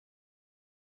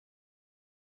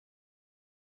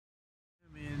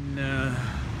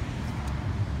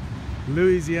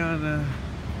Louisiana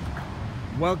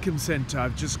Welcome Center.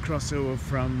 I've just crossed over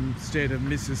from state of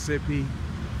Mississippi,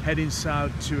 heading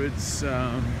south towards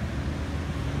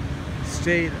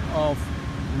state of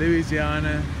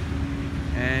Louisiana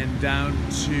and down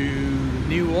to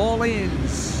New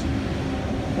Orleans.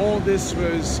 All this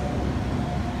was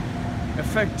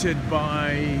affected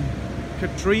by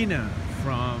Katrina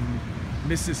from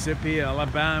Mississippi,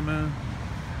 Alabama,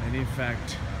 and in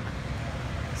fact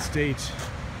state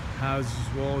houses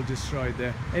were all destroyed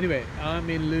there. Anyway, I'm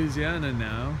in Louisiana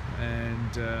now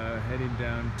and heading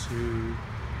down to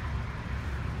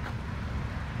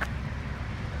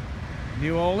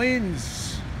New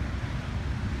Orleans.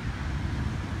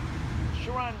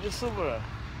 Sharon De Silva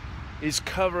is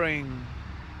covering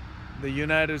the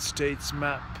United States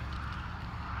map,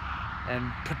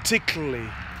 and particularly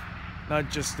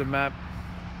not just the map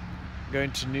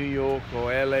going to New York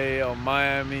or LA or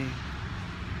Miami,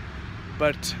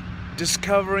 but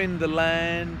discovering the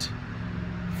land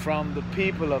from the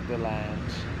people of the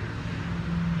land.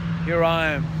 Here I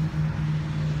am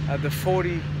at the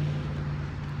 49th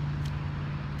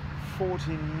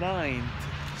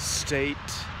state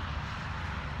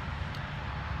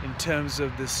in terms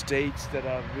of the states that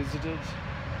I've visited.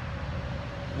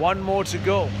 One more to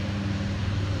go,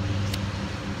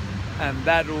 and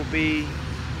that will be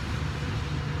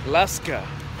Alaska,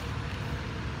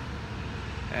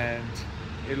 and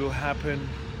it'll happen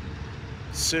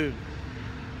soon.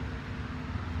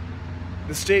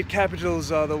 The state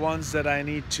capitals are the ones that I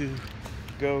need to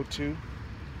go to,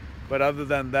 but other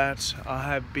than that, I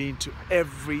have been to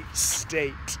every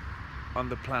state on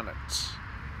the planet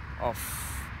of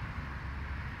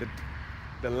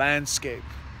the landscape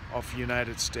of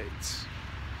United States,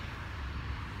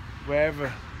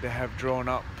 wherever they have drawn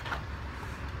up,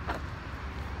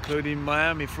 including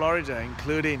Miami, Florida,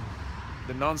 including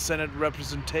the non-Senate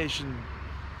representation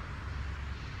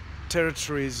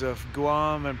territories of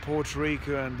Guam and Puerto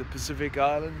Rico and the Pacific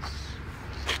Islands.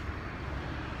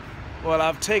 Well,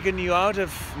 I've taken you out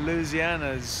of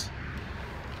Louisiana's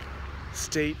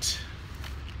state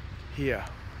here.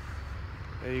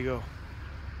 There you go.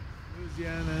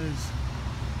 Louisiana's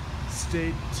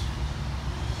state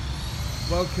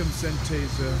welcome center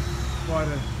is quite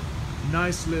a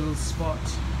nice little spot.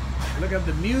 Look at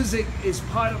the music is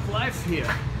part of life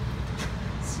here,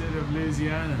 state of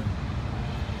Louisiana.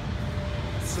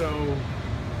 So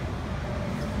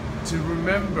to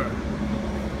remember,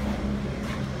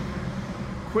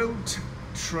 Quilt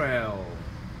Trail.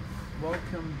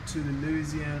 Welcome to the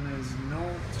Louisiana's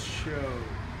North Shore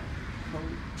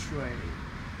Quilt Trail.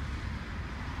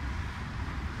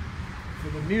 For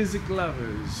the music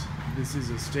lovers, this is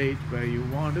a state where you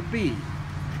want to be.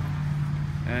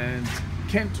 And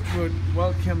Kentwood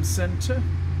Welcome Center,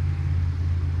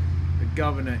 the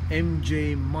Governor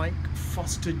M.J. Mike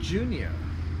Foster Jr.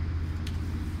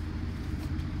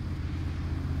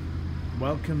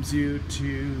 welcomes you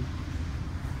to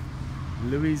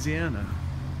Louisiana.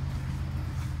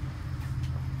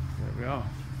 There we are.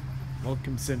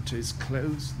 Welcome Center is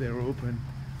closed. They're open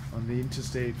on the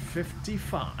Interstate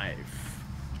 55.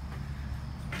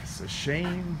 It's a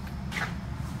shame.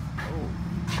 Oh,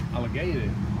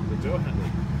 alligator on the door handle.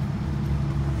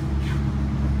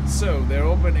 So they're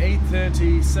open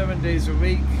 8:30, 7 days a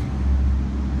week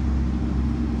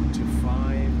to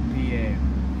 5 p.m.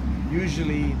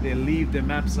 Usually they leave the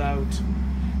maps out,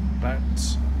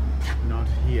 but not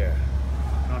here,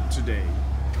 not today.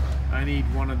 I need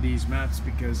one of these maps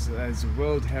because there's a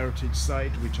World Heritage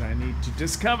Site which I need to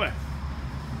discover.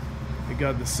 We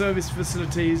got the service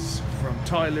facilities from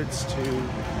toilets to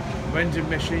vending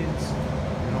machines,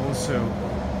 and also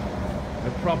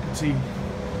the property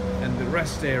and the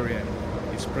rest area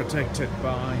is protected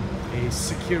by a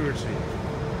security